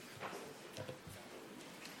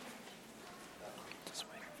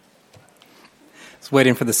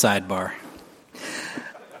Waiting for the sidebar.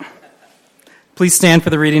 Please stand for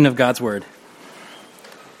the reading of God's Word.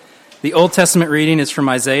 The Old Testament reading is from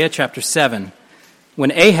Isaiah chapter 7.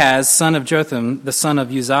 When Ahaz, son of Jotham, the son of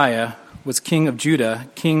Uzziah, was king of Judah,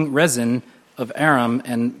 King Rezin of Aram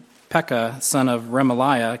and Pekah, son of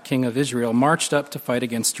Remaliah, king of Israel, marched up to fight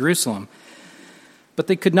against Jerusalem. But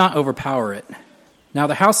they could not overpower it. Now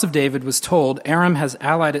the house of David was told, Aram has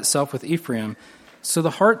allied itself with Ephraim. So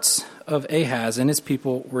the hearts of Ahaz and his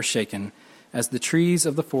people were shaken, as the trees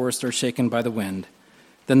of the forest are shaken by the wind.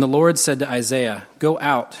 Then the Lord said to Isaiah, Go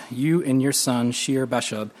out, you and your son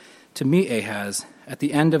Shear-Bashub, to meet Ahaz at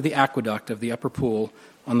the end of the aqueduct of the upper pool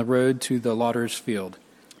on the road to the Lauder's field.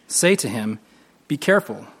 Say to him, Be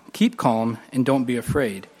careful, keep calm, and don't be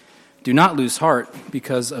afraid. Do not lose heart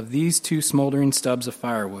because of these two smoldering stubs of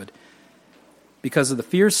firewood, because of the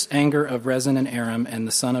fierce anger of Rezin and Aram and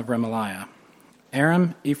the son of Remaliah.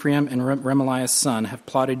 Aram, Ephraim, and Remaliah's son have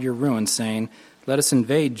plotted your ruin, saying, Let us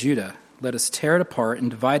invade Judah. Let us tear it apart and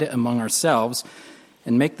divide it among ourselves,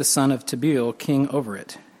 and make the son of Tabeel king over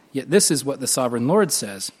it. Yet this is what the sovereign Lord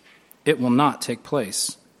says, It will not take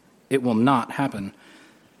place. It will not happen.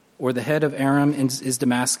 Or the head of Aram is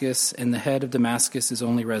Damascus, and the head of Damascus is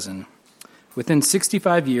only Rezin. Within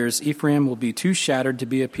 65 years, Ephraim will be too shattered to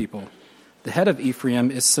be a people. The head of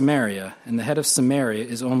Ephraim is Samaria, and the head of Samaria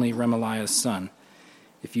is only Remaliah's son.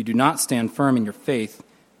 If you do not stand firm in your faith,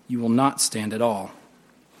 you will not stand at all.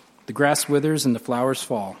 The grass withers and the flowers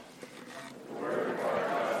fall.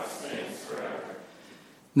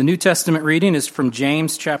 The New Testament reading is from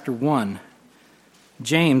James chapter 1.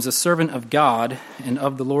 James, a servant of God and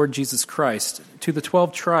of the Lord Jesus Christ, to the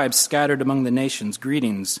 12 tribes scattered among the nations,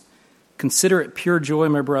 greetings. Consider it pure joy,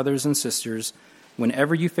 my brothers and sisters,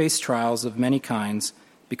 whenever you face trials of many kinds,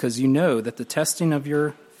 because you know that the testing of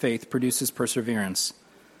your faith produces perseverance.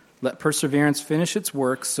 Let perseverance finish its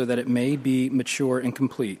work so that it may be mature and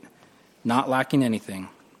complete, not lacking anything.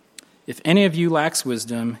 If any of you lacks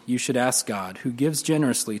wisdom, you should ask God, who gives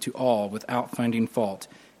generously to all without finding fault,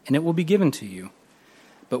 and it will be given to you.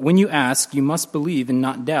 But when you ask, you must believe and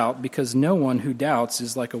not doubt, because the one who doubts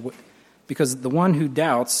is like a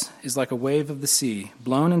wave of the sea,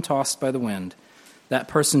 blown and tossed by the wind. That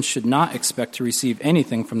person should not expect to receive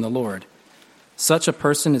anything from the Lord. Such a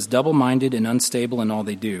person is double-minded and unstable in all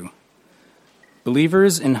they do.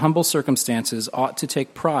 Believers in humble circumstances ought to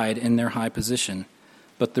take pride in their high position,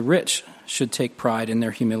 but the rich should take pride in their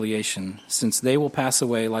humiliation, since they will pass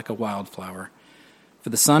away like a wildflower. For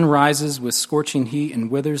the sun rises with scorching heat and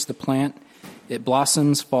withers the plant, it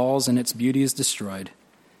blossoms, falls, and its beauty is destroyed.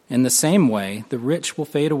 In the same way, the rich will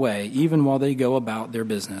fade away even while they go about their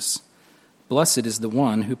business. Blessed is the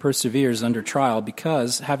one who perseveres under trial,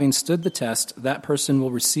 because, having stood the test, that person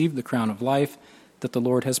will receive the crown of life that the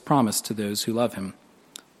Lord has promised to those who love him.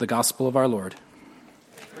 The Gospel of our Lord.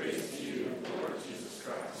 Praise to you, Lord Jesus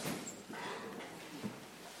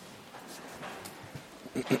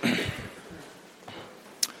Christ.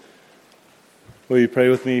 Will you pray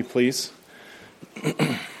with me, please?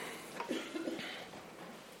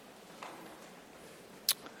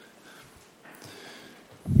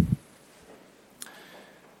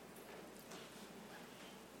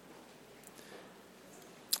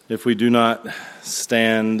 If we do not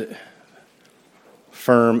stand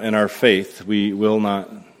firm in our faith, we will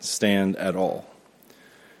not stand at all.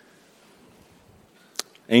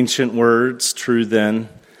 Ancient words, true then,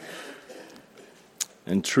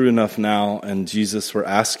 and true enough now. And Jesus, we're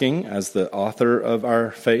asking, as the author of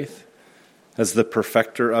our faith, as the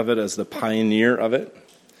perfecter of it, as the pioneer of it,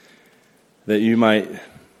 that you might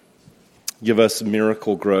give us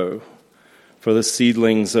miracle grow for the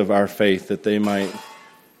seedlings of our faith, that they might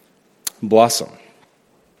blossom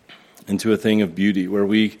into a thing of beauty where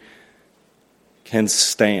we can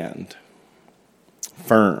stand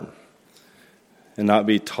firm and not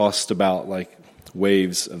be tossed about like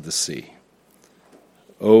waves of the sea.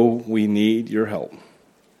 Oh, we need your help.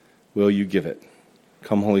 Will you give it?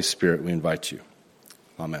 Come, Holy Spirit, we invite you.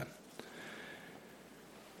 Amen.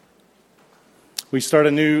 We start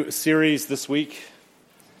a new series this week.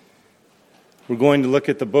 We're going to look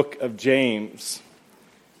at the book of James,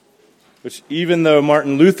 which, even though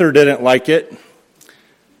Martin Luther didn't like it,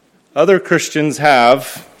 other Christians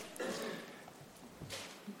have.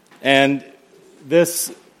 And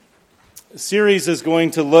this series is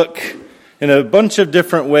going to look in a bunch of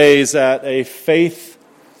different ways at a faith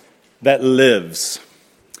that lives.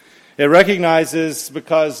 It recognizes,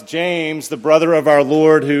 because James, the brother of our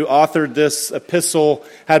Lord who authored this epistle,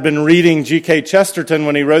 had been reading G.K. Chesterton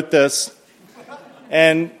when he wrote this,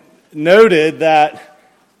 and noted that,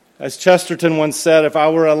 as Chesterton once said, if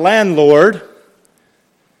I were a landlord,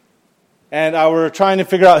 and I were trying to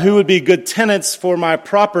figure out who would be good tenants for my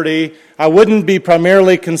property, I wouldn't be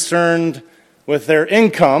primarily concerned with their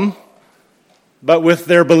income, but with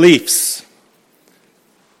their beliefs,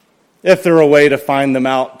 if there were a way to find them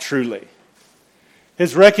out truly.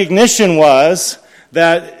 His recognition was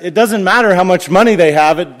that it doesn't matter how much money they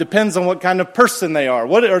have, it depends on what kind of person they are.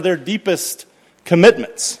 What are their deepest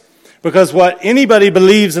commitments? Because what anybody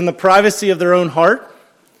believes in the privacy of their own heart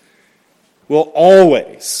will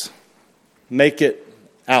always make it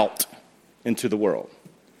out into the world.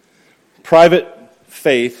 Private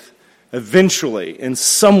faith eventually, in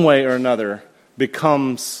some way or another,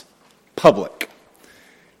 becomes public.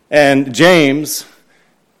 And James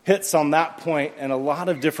hits on that point in a lot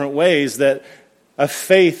of different ways, that a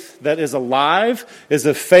faith that is alive is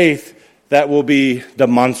a faith that will be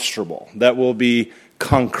demonstrable, that will be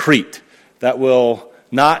concrete, that will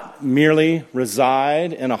not merely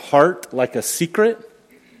reside in a heart like a secret,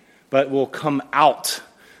 but will come out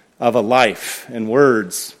of a life in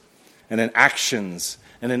words and in actions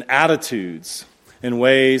and in attitudes in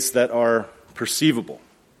ways that are perceivable.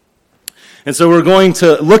 And so we're going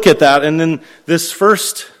to look at that, and then this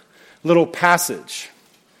first little passage,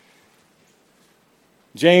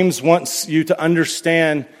 James wants you to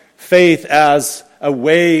understand faith as a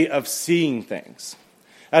way of seeing things,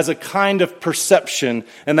 as a kind of perception,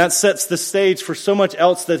 and that sets the stage for so much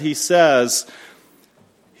else that he says.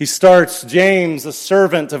 He starts, James, a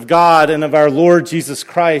servant of God and of our Lord Jesus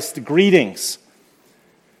Christ, greetings.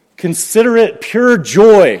 Consider it pure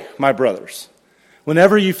joy, my brothers,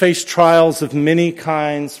 whenever you face trials of many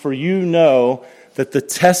kinds, for you know that the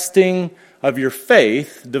testing of your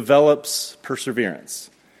faith develops perseverance.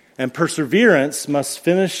 And perseverance must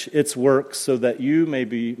finish its work so that you may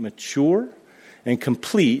be mature and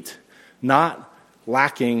complete, not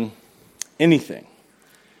lacking anything.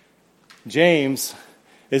 James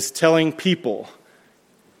is telling people,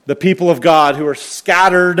 the people of God who are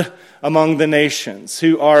scattered among the nations,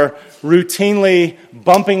 who are routinely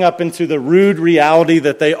bumping up into the rude reality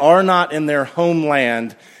that they are not in their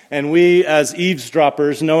homeland, and we as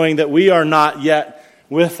eavesdroppers, knowing that we are not yet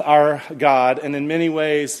with our God, and in many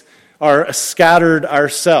ways are scattered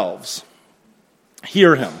ourselves,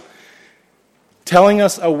 hear him telling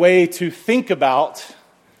us a way to think about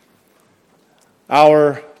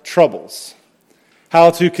our troubles, how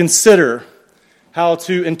to consider, how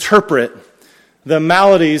to interpret the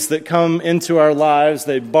maladies that come into our lives.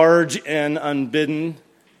 They barge in unbidden,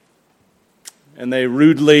 and they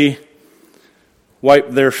rudely wipe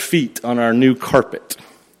their feet on our new carpet.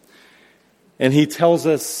 And he tells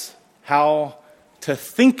us how to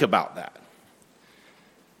think about that.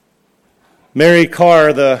 Mary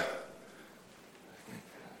Karr, the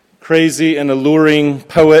crazy and alluring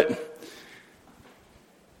poet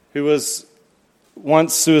who was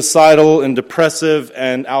once suicidal and depressive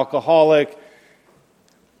and alcoholic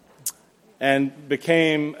and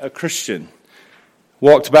became a Christian,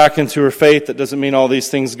 walked back into her faith. That doesn't mean all these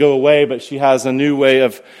things go away, but she has a new way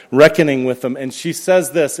of reckoning with them. And she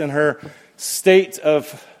says this in her state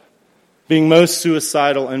of being most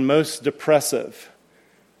suicidal and most depressive,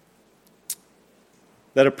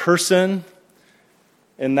 that a person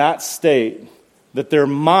in that state, that their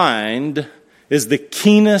mind is the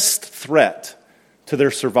keenest threat to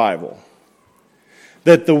their survival.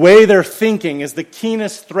 That the way they're thinking is the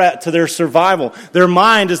keenest threat to their survival. Their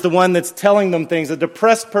mind is the one that's telling them things. A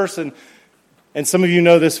depressed person, and some of you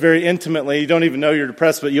know this very intimately, you don't even know you're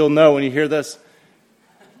depressed, but you'll know when you hear this.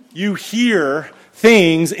 You hear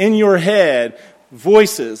things in your head,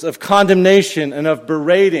 voices of condemnation and of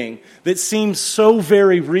berating that seem so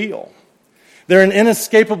very real. They're an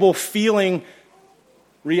inescapable feeling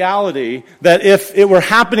reality that if it were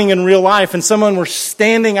happening in real life and someone were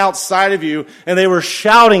standing outside of you and they were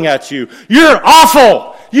shouting at you, "You're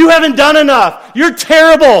awful! You haven't done enough! You're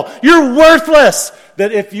terrible! You're worthless!"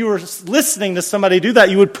 That if you were listening to somebody do that,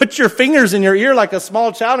 you would put your fingers in your ear like a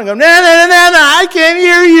small child and go, "No, no, no, no, I can't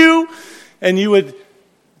hear you!" And you would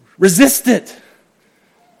resist it.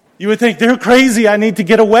 You would think, "They're crazy, I need to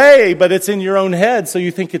get away," but it's in your own head, so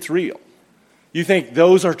you think it's real. You think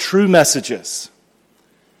those are true messages.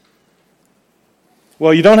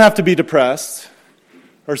 Well, you don't have to be depressed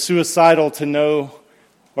or suicidal to know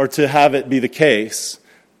or to have it be the case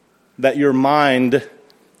that your mind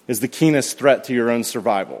is the keenest threat to your own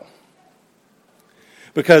survival.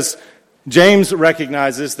 Because James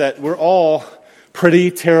recognizes that we're all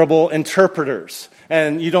pretty terrible interpreters.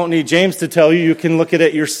 And you don't need James to tell you. You can look at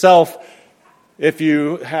it yourself if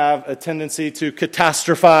you have a tendency to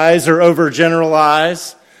catastrophize or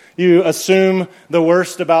overgeneralize. You assume the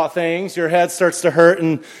worst about things. Your head starts to hurt,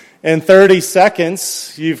 and In 30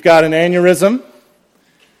 seconds, you've got an aneurysm,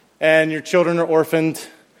 and your children are orphaned,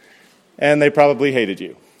 and they probably hated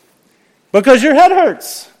you because your head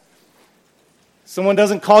hurts. Someone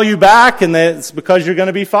doesn't call you back, and it's because you're going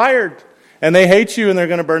to be fired, and they hate you, and they're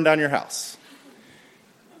going to burn down your house.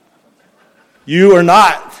 You are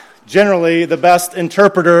not generally the best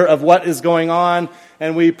interpreter of what is going on,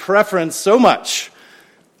 and we preference so much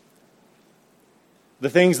the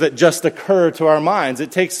things that just occur to our minds.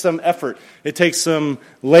 It takes some effort. It takes some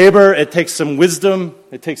labor. It takes some wisdom.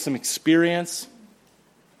 It takes some experience.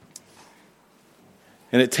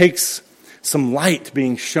 And it takes some light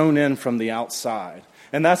being shown in from the outside.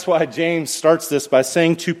 And that's why James starts this by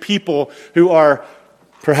saying to people who are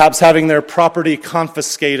perhaps having their property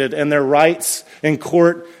confiscated and their rights in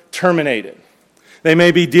court terminated. They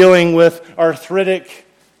may be dealing with arthritic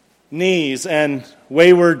knees and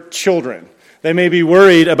wayward children. They may be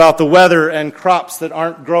worried about the weather and crops that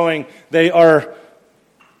aren't growing. They are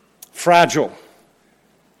fragile.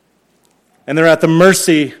 And they're at the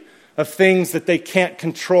mercy of things that they can't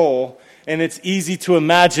control. And it's easy to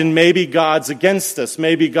imagine maybe God's against us.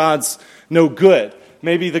 Maybe God's no good.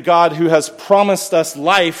 Maybe the God who has promised us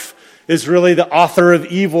life is really the author of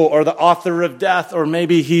evil or the author of death, or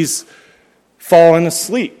maybe he's fallen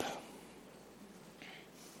asleep.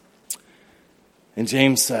 And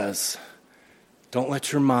James says, don't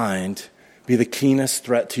let your mind be the keenest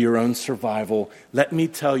threat to your own survival. Let me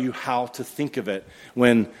tell you how to think of it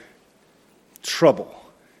when trouble,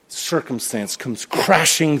 circumstance comes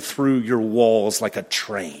crashing through your walls like a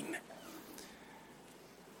train.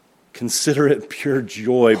 Consider it pure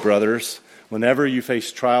joy, brothers, whenever you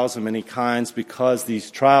face trials of many kinds, because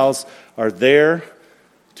these trials are there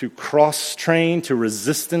to cross-train, to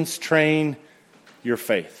resistance-train your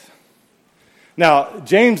faith. Now,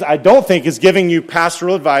 James, I don't think, is giving you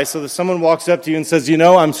pastoral advice so that someone walks up to you and says,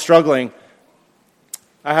 I'm struggling.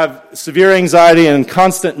 I have severe anxiety and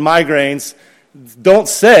constant migraines. Don't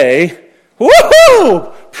say,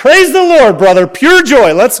 woohoo! Praise the Lord, brother, pure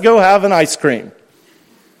joy. Let's go have an ice cream.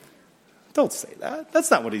 Don't say that. That's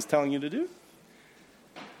not what he's telling you to do.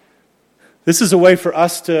 This is a way for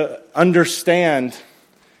us to understand,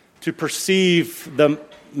 to perceive the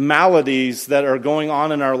maladies that are going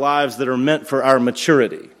on in our lives that are meant for our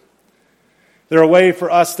maturity. They're a way for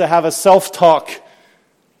us to have a self-talk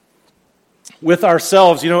with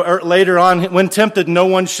ourselves. Later on, when tempted, no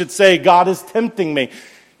one should say, God is tempting me.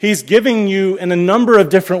 He's giving you, in a number of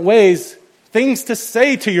different ways, things to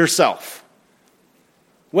say to yourself.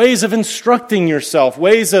 Ways of instructing yourself,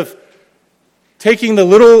 ways of taking the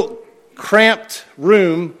little cramped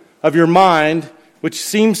room of your mind, which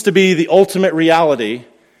seems to be the ultimate reality,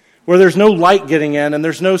 where there's no light getting in and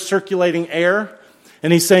there's no circulating air.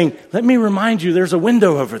 And he's saying, let me remind you, there's a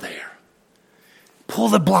window over there. Pull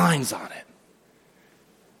the blinds on it.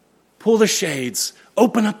 Pull the shades.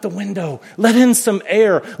 Open up the window. Let in some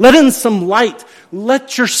air. Let in some light.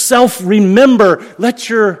 Let yourself remember. Let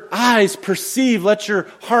your eyes perceive. Let your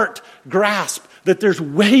heart grasp that there's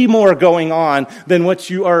way more going on than what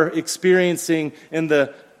you are experiencing in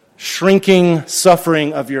the shrinking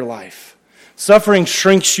suffering of your life. Suffering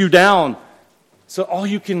shrinks you down. So all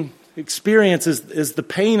you can experience is the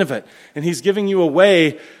pain of it. And he's giving you a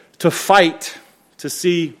way to fight to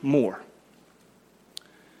see more.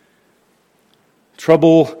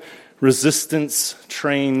 Trouble resistance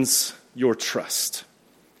trains your trust.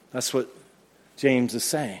 That's what James is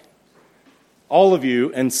saying. All of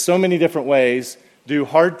you, in so many different ways, do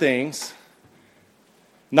hard things,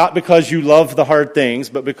 not because you love the hard things,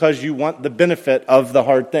 but because you want the benefit of the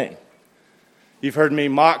hard thing. You've heard me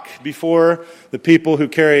mock before the people who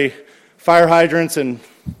carry fire hydrants and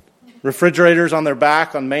refrigerators on their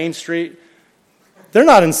back on Main Street. They're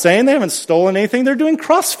not insane. They haven't stolen anything. They're doing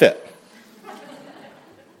CrossFit.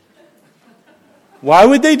 Why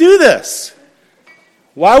would they do this?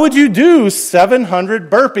 Why would you do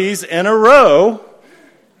 700 burpees in a row?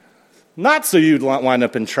 Not so you'd wind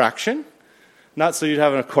up in traction. Not so you'd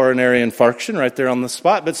have a coronary infarction right there on the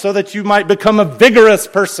spot, but so that you might become a vigorous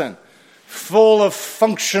person, full of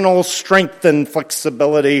functional strength and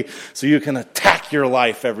flexibility, so you can attack your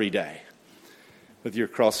life every day with your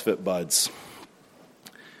CrossFit buds.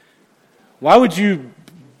 Why would you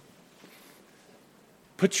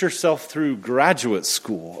put yourself through graduate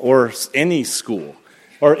school or any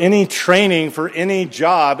training for any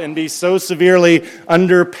job and be so severely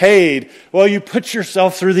underpaid? Well, you put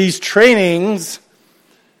yourself through these trainings,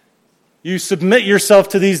 you submit yourself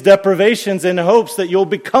to these deprivations in hopes that you'll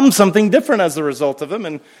become something different as a result of them.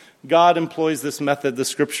 And God employs this method. The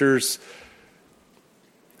scriptures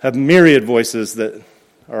have myriad voices that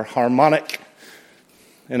are harmonic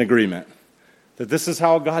in agreement that this is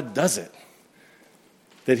how God does it,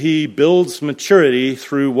 that he builds maturity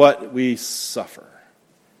through what we suffer.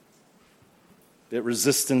 That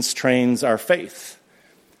resistance trains our faith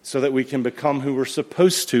so that we can become who we're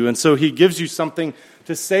supposed to. And so he gives you something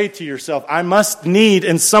to say to yourself. I must need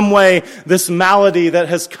in some way this malady that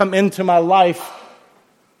has come into my life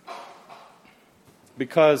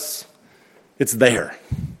because it's there.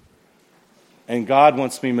 And God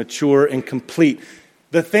wants me mature and complete.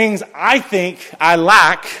 The things I think I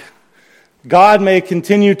lack, God may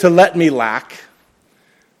continue to let me lack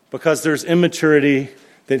because there's immaturity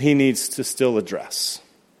that he needs to still address.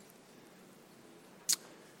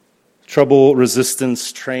 Trouble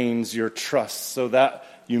resistance trains your trust so that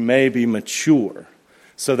you may be mature,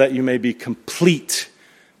 so that you may be complete,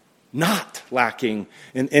 not lacking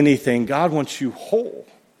in anything. God wants you whole.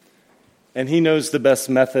 And he knows the best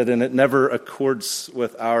method, and it never accords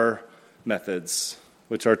with our methods,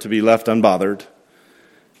 which are to be left unbothered,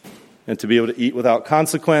 and to be able to eat without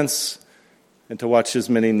consequence, and to watch as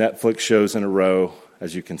many Netflix shows in a row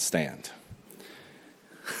as you can stand.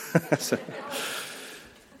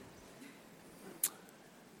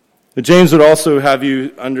 But James would also have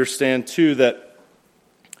you understand, too, that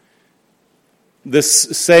this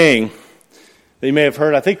saying that you may have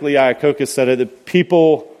heard, I think Lee Iacocca said it, that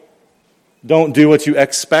people don't do what you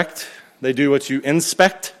expect, they do what you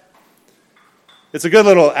inspect. It's a good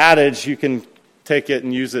little adage. You can take it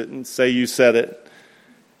and use it and say you said it.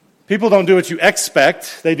 People don't do what you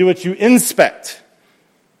expect, they do what you inspect.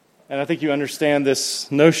 And I think you understand this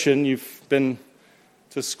notion. You've been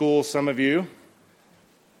to school, some of you.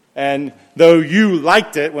 And though you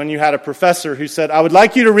liked it when you had a professor who said, I would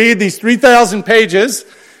like you to read these 3,000 pages,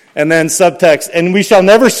 and then subtext, and we shall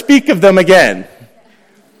never speak of them again.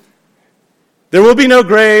 There will be no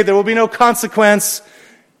grade, there will be no consequence.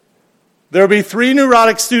 There will be 3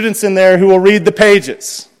 neurotic students in there who will read the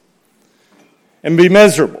pages and be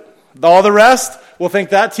miserable. All the rest will think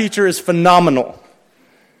that teacher is phenomenal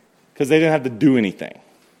because they didn't have to do anything.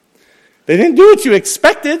 They didn't do what you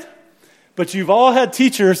expected. But you've all had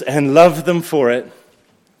teachers, and loved them for it,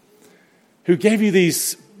 who gave you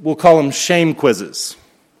these, we'll call them shame quizzes.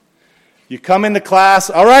 You come into class,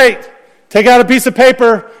 all right, take out a piece of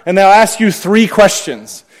paper, and they'll ask you 3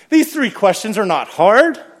 questions. These 3 questions are not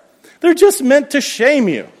hard. They're just meant to shame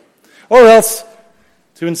you, or else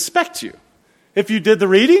to inspect you. If you did the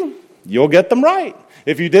reading, you'll get them right.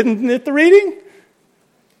 If you didn't get the reading,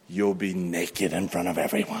 you'll be naked in front of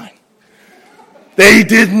everyone. They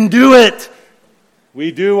didn't do it.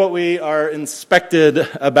 We do what we are inspected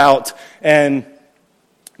about. And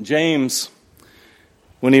James,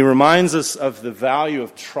 when he reminds us of the value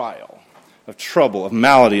of trial, of trouble, of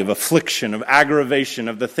malady, of affliction, of aggravation,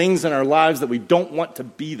 of the things in our lives that we don't want to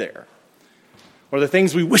be there, or the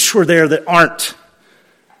things we wish were there that aren't,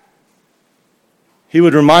 he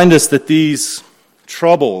would remind us that these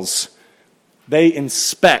troubles, they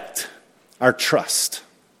inspect our trust.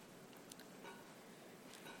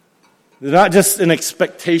 They're not just an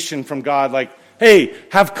expectation from God like, hey,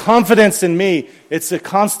 have confidence in me. It's a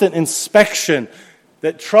constant inspection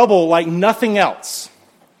that trouble, like nothing else,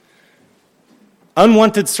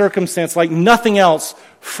 unwanted circumstance like nothing else,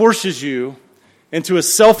 forces you into a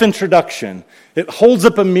self-introduction. It holds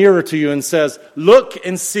up a mirror to you and says, look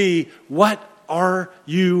and see, what are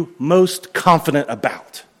you most confident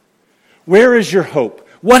about? Where is your hope?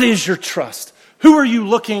 What is your trust? Who are you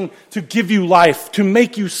looking to give you life, to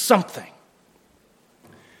make you something?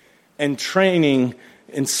 And training,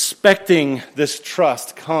 inspecting this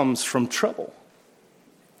trust comes from trouble.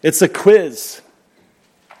 It's a quiz.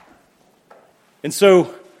 And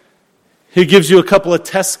so he gives you a couple of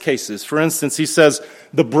test cases. For instance, he says,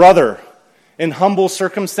 the brother in humble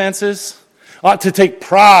circumstances ought to take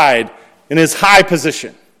pride in his high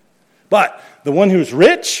position. But the one who's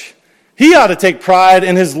rich, he ought to take pride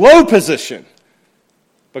in his low position,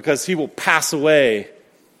 because he will pass away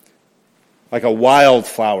like a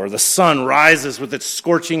wildflower. The sun rises with its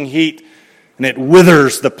scorching heat, and it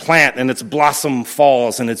withers the plant, and its blossom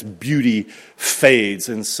falls, and its beauty fades.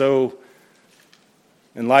 And so,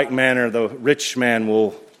 in like manner, the rich man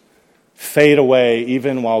will fade away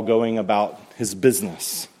even while going about his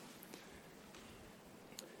business.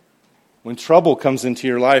 When trouble comes into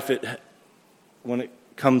your life, when it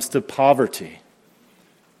comes to poverty,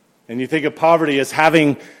 and you think of poverty as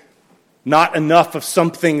having not enough of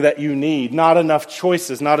something that you need, not enough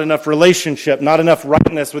choices, not enough relationship, not enough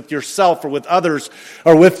rightness with yourself or with others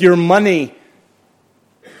or with your money.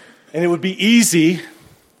 And it would be easy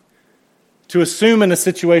to assume in a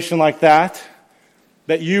situation like that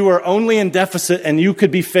you are only in deficit and you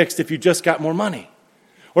could be fixed if you just got more money.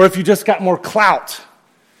 or if you just got more clout,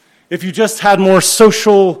 if you just had more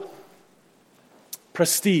social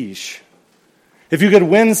prestige, if you could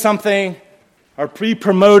win something or be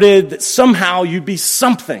promoted, that somehow you'd be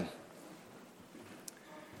something.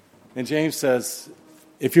 And James says,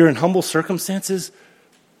 if you're in humble circumstances,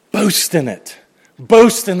 boast in it.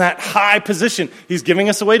 Boast in that high position. He's giving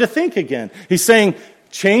us a way to think again. He's saying,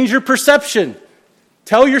 change your perception.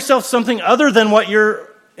 Tell yourself something other than what you're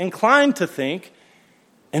inclined to think,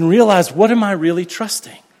 and realize, what am I really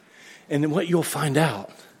trusting? And then what you'll find out,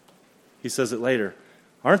 he says it later,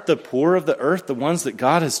 aren't the poor of the earth the ones that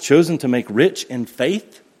God has chosen to make rich in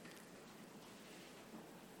faith?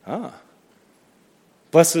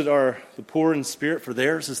 Blessed are the poor in spirit, for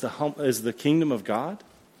theirs is the kingdom of God.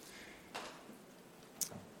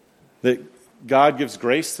 That God gives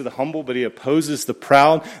grace to the humble, but he opposes the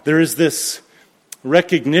proud. There is this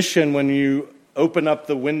recognition when you open up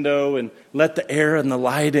the window and let the air and the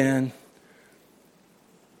light in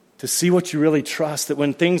to see what you really trust, that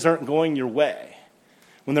when things aren't going your way,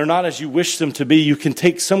 when they're not as you wish them to be, you can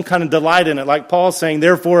take some kind of delight in it. Like Paul's saying,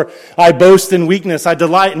 therefore I boast in weakness, I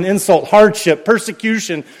delight in insult, hardship,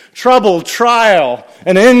 persecution, trouble, trial,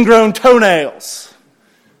 and ingrown toenails.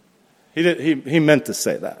 He meant to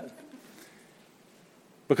say that.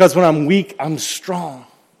 Because when I'm weak, I'm strong.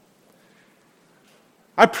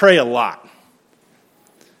 I pray a lot.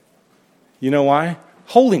 You know why?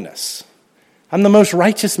 Holiness. I'm the most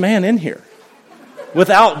righteous man in here,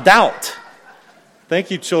 without doubt. Thank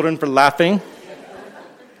you, children, for laughing.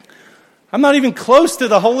 I'm not even close to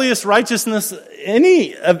the holiest righteousness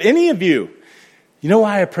any of you. You know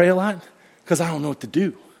why I pray a lot? Because I don't know what to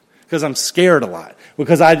do. Because I'm scared a lot.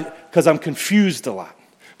 Because I'm confused a lot.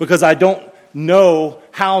 Because I don't know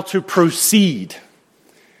how to proceed.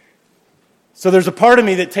 So there's a part of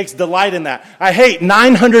me that takes delight in that. I hate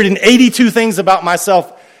 982 things about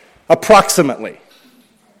myself, approximately.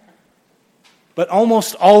 But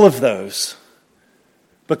almost all of those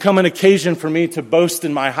become an occasion for me to boast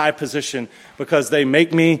in my high position because they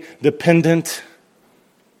make me dependent,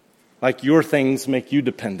 like your things make you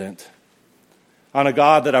dependent, on a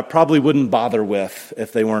God that I probably wouldn't bother with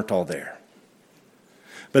if they weren't all there.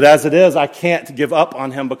 But as it is, I can't give up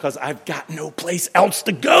on him because I've got no place else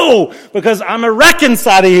to go because I'm a wreck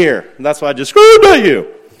inside of here. And that's why I just screamed at you.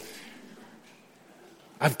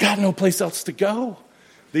 I've got no place else to go.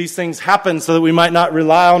 These things happen so that we might not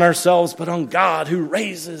rely on ourselves, but on God who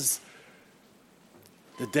raises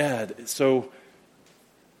the dead. So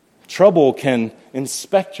trouble can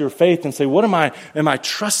inspect your faith and say, what am I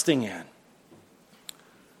trusting in?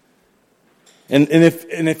 And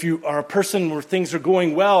if you are a person where things are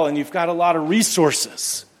going well and you've got a lot of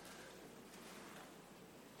resources,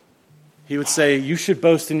 he would say you should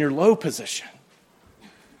boast in your low position.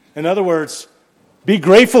 In other words, be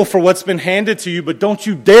grateful for what's been handed to you, but don't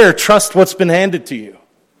you dare trust what's been handed to you.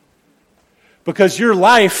 Because your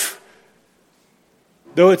life,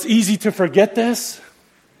 though it's easy to forget this,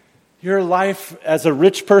 your life as a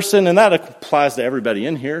rich person, and that applies to everybody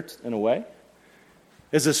in here in a way,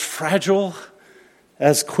 is as fragile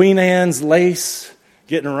as Queen Anne's lace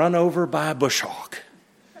getting run over by a bush hog.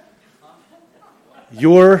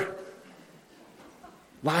 Your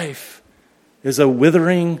life is a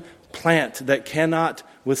withering plant that cannot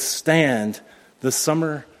withstand the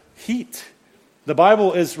summer heat. The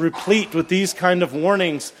Bible is replete with these kind of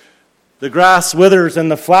warnings. The grass withers and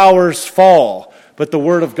the flowers fall, but the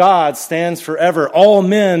word of God stands forever. All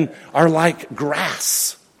men are like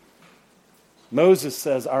grass. Moses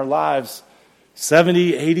says our lives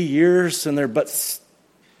 70, 80 years, and they're but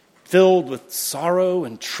filled with sorrow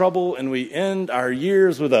and trouble, and we end our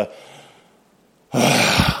years with a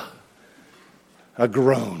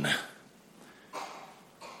groan.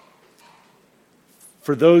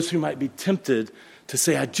 For those who might be tempted to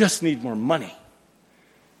say, I just need more money.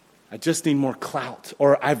 I just need more clout.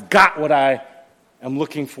 Or I've got what I am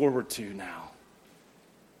looking forward to now.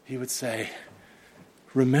 He would say,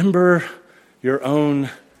 remember your own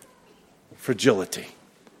fragility.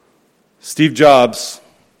 Steve Jobs,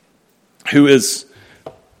 who is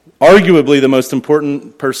arguably the most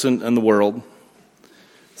important person in the world,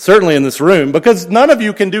 certainly in this room, because none of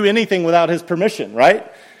you can do anything without his permission,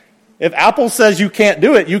 right? If Apple says you can't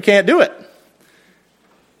do it, you can't do it.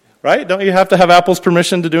 Right? Don't you have to have Apple's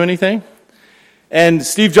permission to do anything? And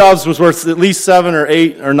Steve Jobs was worth at least $7 or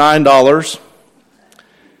 $8 or $9.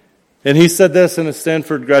 And he said this in a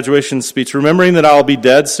Stanford graduation speech, remembering that I'll be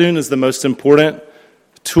dead soon is the most important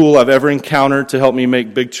tool I've ever encountered to help me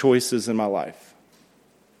make big choices in my life.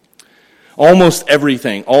 Almost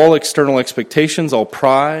everything, all external expectations, all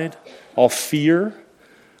pride, all fear,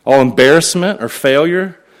 all embarrassment or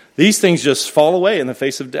failure these things just fall away in the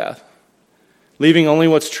face of death, leaving only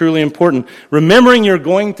what's truly important. Remembering you're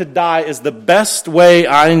going to die is the best way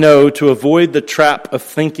I know to avoid the trap of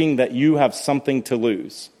thinking that you have something to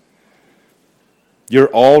lose.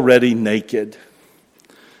 You're already naked.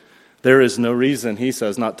 There is no reason, he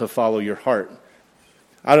says, not to follow your heart.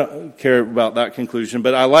 I don't care about that conclusion,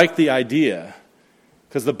 but I like the idea,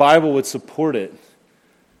 because the Bible would support it,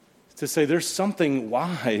 to say there's something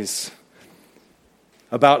wise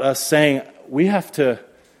about us saying we have to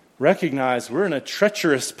recognize we're in a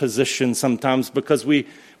treacherous position sometimes, because we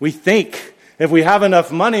think if we have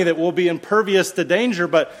enough money that we'll be impervious to danger,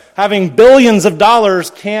 but having billions of dollars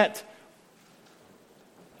can't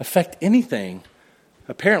affect anything,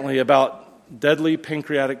 apparently, about deadly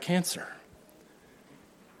pancreatic cancer.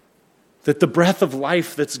 That the breath of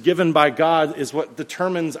life that's given by God is what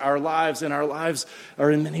determines our lives, and our lives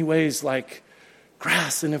are in many ways like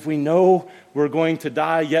grass. And if we know we're going to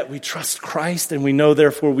die, yet we trust Christ, and we know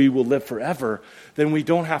therefore we will live forever, then we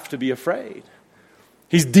don't have to be afraid.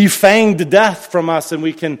 He's defanged death from us, and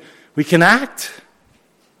we can act.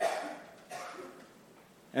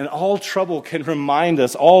 And all trouble can remind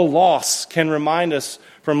us, all loss can remind us,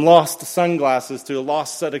 from lost sunglasses to a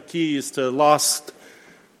lost set of keys to a lost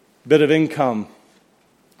bit of income,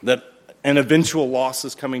 that an eventual loss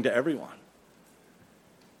is coming to everyone.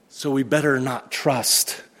 So we better not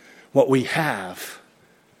trust what we have,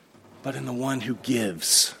 but in the one who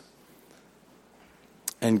gives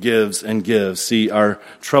and gives and gives. See, our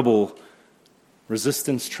trouble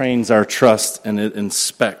resistance trains our trust, and it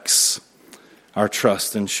inspects our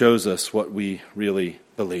trust and shows us what we really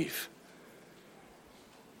believe.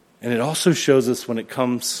 And it also shows us when it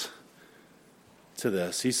comes to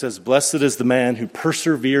this. He says, "Blessed is the man who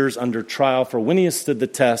perseveres under trial, for when he has stood the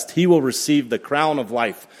test, he will receive the crown of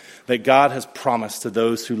life that God has promised to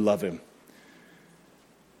those who love him."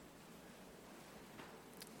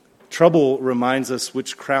 Trouble reminds us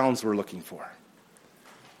which crowns we're looking for,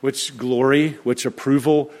 which glory, which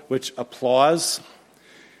approval, which applause.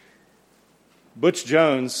 Butch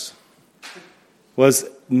Jones was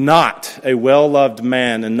not a well-loved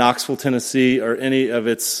man in Knoxville, Tennessee, or any of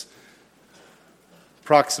its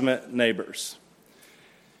proximate neighbors.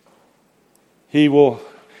 He will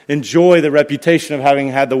enjoy the reputation of having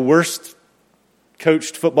had the worst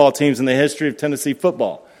coached football teams in the history of Tennessee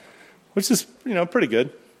football, which is, pretty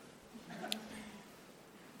good.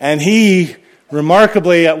 And he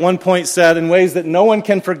remarkably at one point said, in ways that no one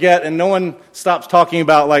can forget and no one stops talking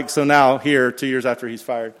about, so now, here, 2 years after he's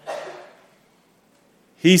fired.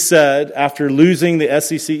 He said, after losing the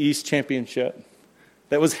SEC East championship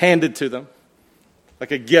that was handed to them,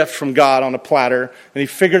 like a gift from God on a platter, and he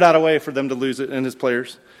figured out a way for them to lose it, and his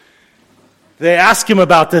players. They asked him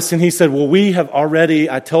about this, and he said, well,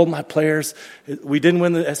 I told my players, we didn't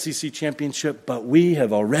win the SEC championship, but we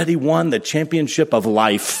have already won the championship of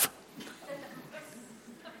life.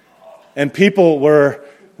 And people were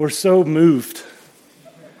so moved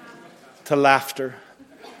to laughter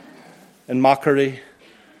and mockery.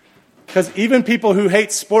 Because even people who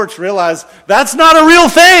hate sports realize that's not a real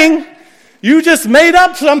thing. You just made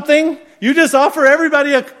up something. You just offer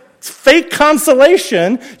everybody a fake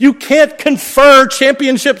consolation. You can't confer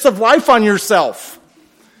championships of life on yourself.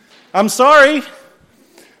 I'm sorry.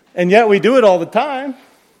 And yet we do it all the time.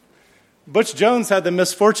 Butch Jones had the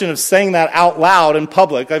misfortune of saying that out loud in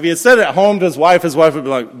public. If he had said it at home to his wife would be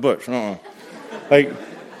like, Butch,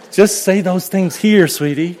 just say those things here,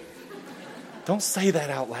 sweetie. Don't say that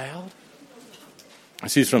out loud.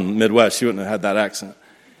 She's from the Midwest. She wouldn't have had that accent.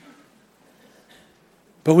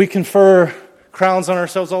 But we confer crowns on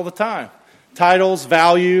ourselves all the time. Titles,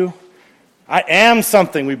 value. I am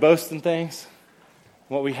something. We boast in things.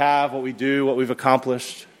 What we have, what we do, what we've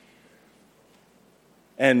accomplished.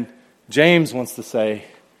 And James wants to say,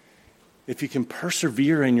 if you can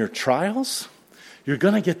persevere in your trials, you're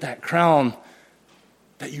going to get that crown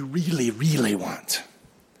that you really, really want.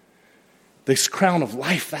 This crown of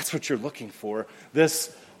life, that's what you're looking for.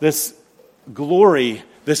 This glory,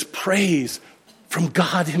 this praise from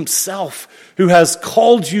God himself, who has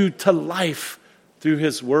called you to life through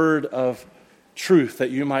his word of truth, that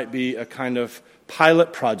you might be a kind of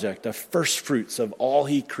pilot project, a first fruits of all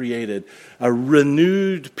he created, a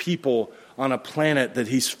renewed people on a planet that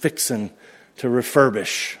he's fixing to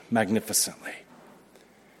refurbish magnificently.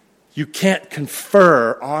 You can't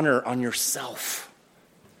confer honor on yourself,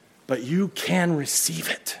 but you can receive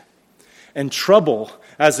it. And trouble,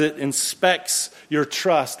 as it inspects your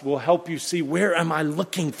trust, will help you see, where am I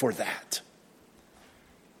looking for that?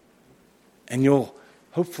 And you'll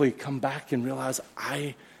hopefully come back and realize,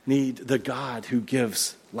 I need the God who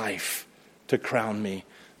gives life to crown me,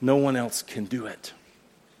 No one else can do it.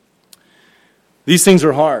 These things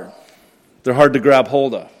are hard. They're hard to grab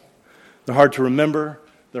hold of. They're hard to remember.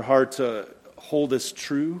 They're hard to hold as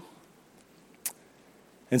true.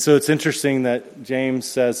 And so it's interesting that James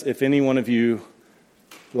says, if any one of you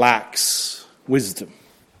lacks wisdom,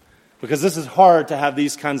 because this is hard to have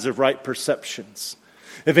these kinds of right perceptions.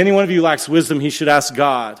 If any one of you lacks wisdom, he should ask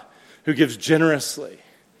God, who gives generously,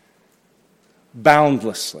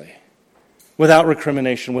 boundlessly, without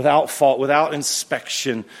recrimination, without fault, without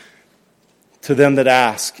inspection, to them that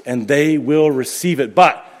ask, and they will receive it.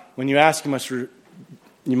 But when you ask, you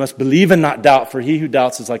must believe and not doubt, for he who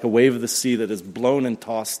doubts is like a wave of the sea that is blown and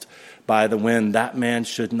tossed by the wind. That man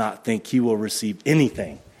should not think he will receive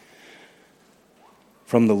anything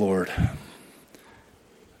from the Lord.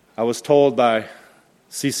 I was told by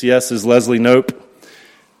CCS's Leslie Knope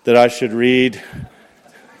that I should read.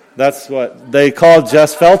 That's what they called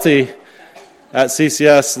Jess Felty at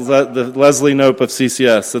CCS, the Leslie Knope of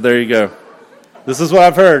CCS. So there you go. This is what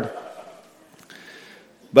I've heard.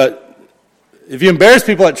 But if you embarrass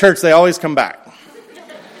people at church, they always come back.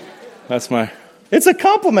 It's a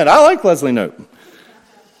compliment. I like Leslie Knope.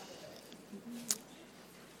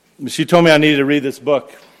 She told me I needed to read this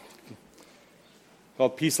book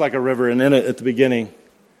called Peace Like a River, and in it, at the beginning,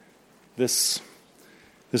 this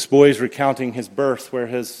boy is recounting his birth, where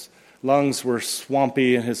his lungs were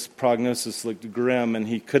swampy and his prognosis looked grim, and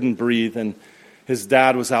he couldn't breathe, and his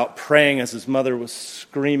dad was out praying as his mother was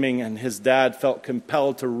screaming, and his dad felt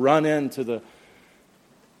compelled to run into the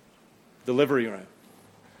delivery room.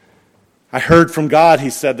 I heard from God, he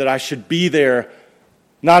said, that I should be there.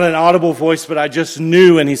 Not an audible voice, but I just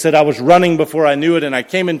knew. And he said, I was running before I knew it. And I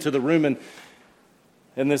came into the room, and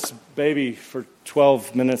this baby for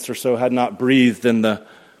 12 minutes or so had not breathed. And the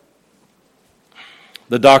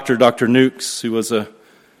doctor, Dr. Nukes, who was a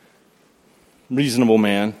reasonable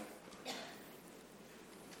man,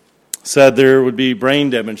 said there would be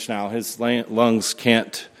brain damage now. His lungs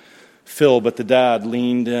can't fill, but the dad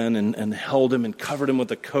leaned in and held him and covered him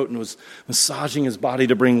with a coat and was massaging his body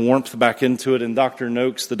to bring warmth back into it. And Dr.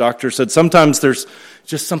 Noakes, the doctor, said sometimes there's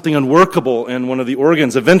just something unworkable in one of the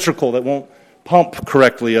organs, a ventricle that won't pump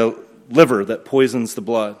correctly, a liver that poisons the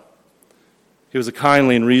blood. He was a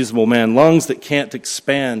kindly and reasonable man, lungs that can't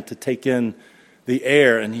expand to take in the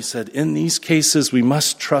air. And he said, in these cases, we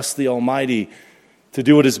must trust the Almighty to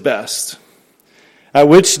do what is best. At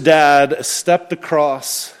which Dad stepped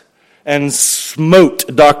across and smote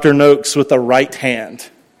Dr. Noakes with the right hand.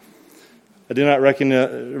 I do not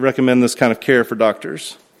recommend this kind of care for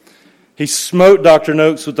doctors. He smote Dr.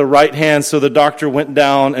 Noakes with the right hand, so the doctor went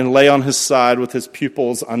down and lay on his side with his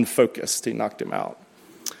pupils unfocused. He knocked him out.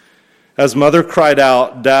 As Mother cried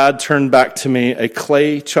out, Dad turned back to me, a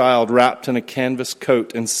clay child wrapped in a canvas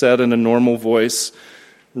coat, and said in a normal voice,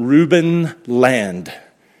 Reuben Land,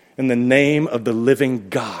 in the name of the living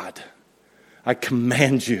God, I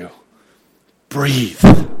command you, breathe.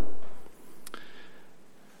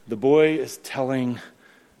 The boy is telling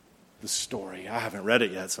the story. I haven't read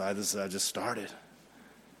it yet, so I just started.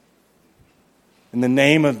 In the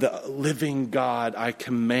name of the living God, I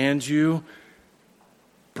command you,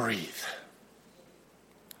 breathe.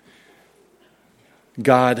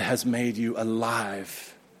 God has made you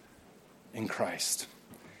alive in Christ.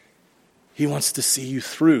 He wants to see you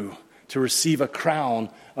through to receive a crown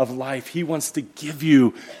of life. He wants to give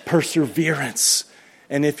you perseverance.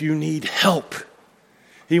 And if you need help,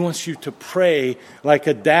 he wants you to pray like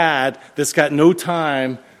a dad that's got no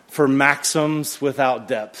time for maxims without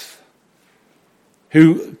depth,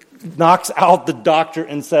 who knocks out the doctor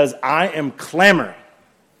and says, I am clamoring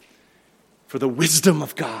for the wisdom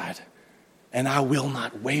of God, and I will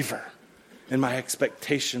not waver in my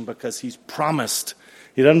expectation, because he's promised.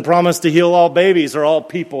 He doesn't promise to heal all babies or all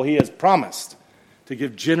people. He has promised to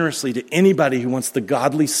give generously to anybody who wants the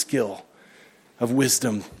godly skill of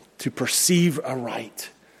wisdom to perceive aright,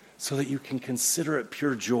 so that you can consider it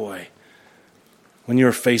pure joy when you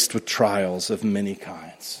are faced with trials of many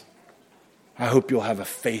kinds. I hope you'll have a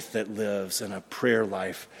faith that lives and a prayer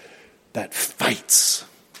life that fights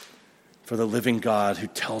for the living God who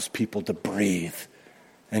tells people to breathe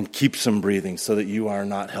and keeps them breathing, so that you are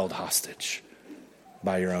not held hostage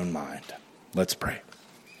by your own mind. Let's pray.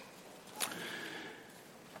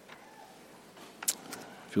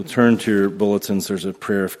 If you'll turn to your bulletins, there's a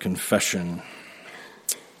prayer of confession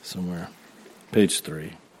somewhere. Page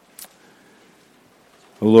 3.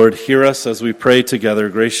 O Lord, hear us as we pray together,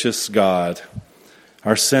 gracious God.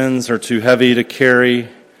 Our sins are too heavy to carry,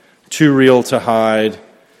 too real to hide,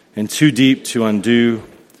 and too deep to undo.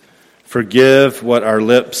 Forgive what our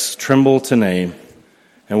lips tremble to name,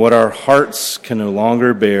 and what our hearts can no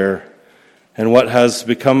longer bear, and what has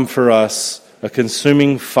become for us a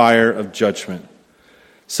consuming fire of judgment.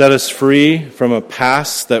 Set us free from a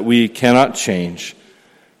past that we cannot change.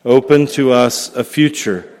 Open to us a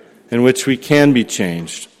future in which we can be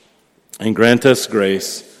changed, and grant us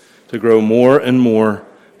grace to grow more and more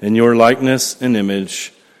in your likeness and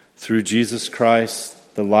image through Jesus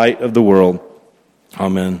Christ, the light of the world.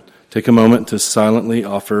 Amen. Take a moment to silently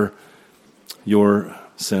offer your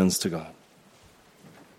sins to God.